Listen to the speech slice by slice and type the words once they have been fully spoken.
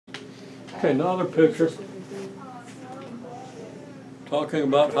Okay, another picture talking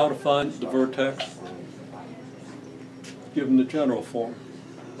about how to find the vertex given the general form.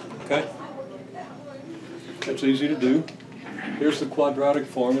 Okay? It's easy to do. Here's the quadratic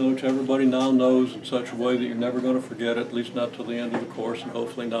formula, which everybody now knows in such a way that you're never going to forget it, at least not till the end of the course, and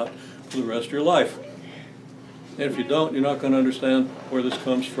hopefully not for the rest of your life. And if you don't, you're not going to understand where this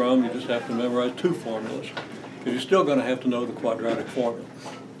comes from. You just have to memorize two formulas, because you're still going to have to know the quadratic formula.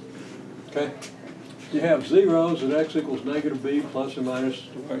 Okay? You have zeros at x equals negative b plus or minus,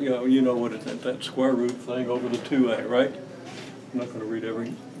 you know what it is, that square root thing over the 2a, right? I'm not going to read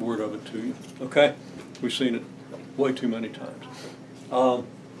every word of it to you. Okay? We've seen it way too many times.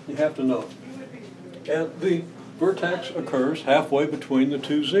 You have to know it. And the vertex occurs halfway between the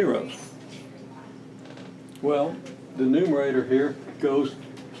two zeros. Well, the numerator here goes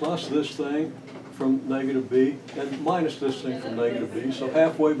plus this thing from negative b and minus this thing from negative b. So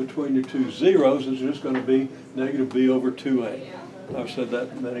halfway between your two zeros is just going to be negative b over 2a. I've said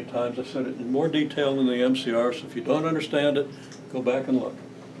that many times. I said it in more detail in the MCR, so if you don't understand it, go back and look.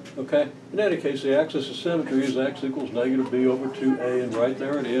 Okay? In any case, the axis of symmetry is x equals negative b over 2a, and right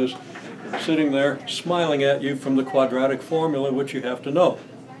there it is, sitting there smiling at you from the quadratic formula, which you have to know,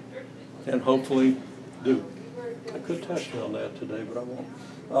 and hopefully do. I could test you on that today, but I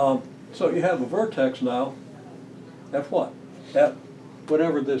won't. So you have a vertex now at what? At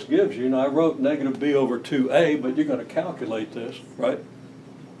whatever this gives you. Now I wrote negative b over 2a, but you're going to calculate this, right?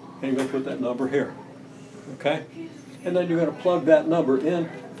 And you're going to put that number here. Okay? And then you're going to plug that number in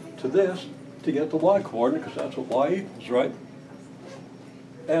to this to get the y-coordinate, because that's what y equals, right?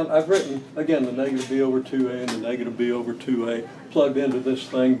 And I've written, again, the negative b over 2a and the negative b over 2a plugged into this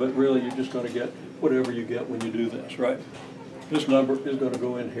thing, but really you're just going to get whatever you get when you do this, right? This number is going to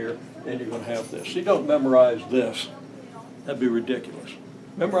go in here, and you're going to have this. So you don't memorize this. That'd be ridiculous.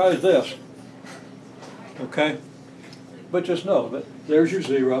 Memorize this, okay? But just know that there's your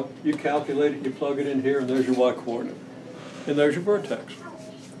zero, you calculate it, you plug it in here, and there's your y-coordinate. And there's your vertex,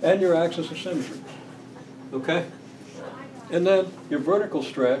 and your axis of symmetry, okay? And then your vertical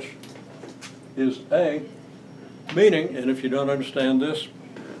stretch is A, meaning, and if you don't understand this,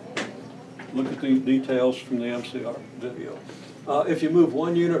 look at the details from the MCR video. If you move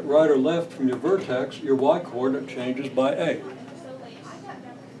 1 unit right or left from your vertex, your y-coordinate changes by A.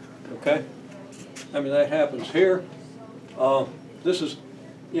 Okay? I mean, that happens here. This is,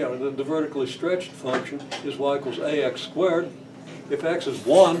 the vertically stretched function is y equals ax squared. If x is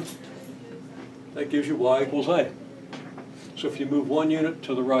 1, that gives you y equals a. So if you move 1 unit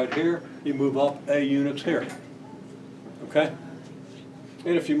to the right here, you move up a units here. Okay?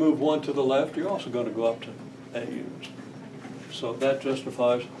 And if you move 1 to the left, you're also going to go up to a units. So that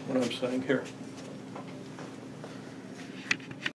justifies what I'm saying here.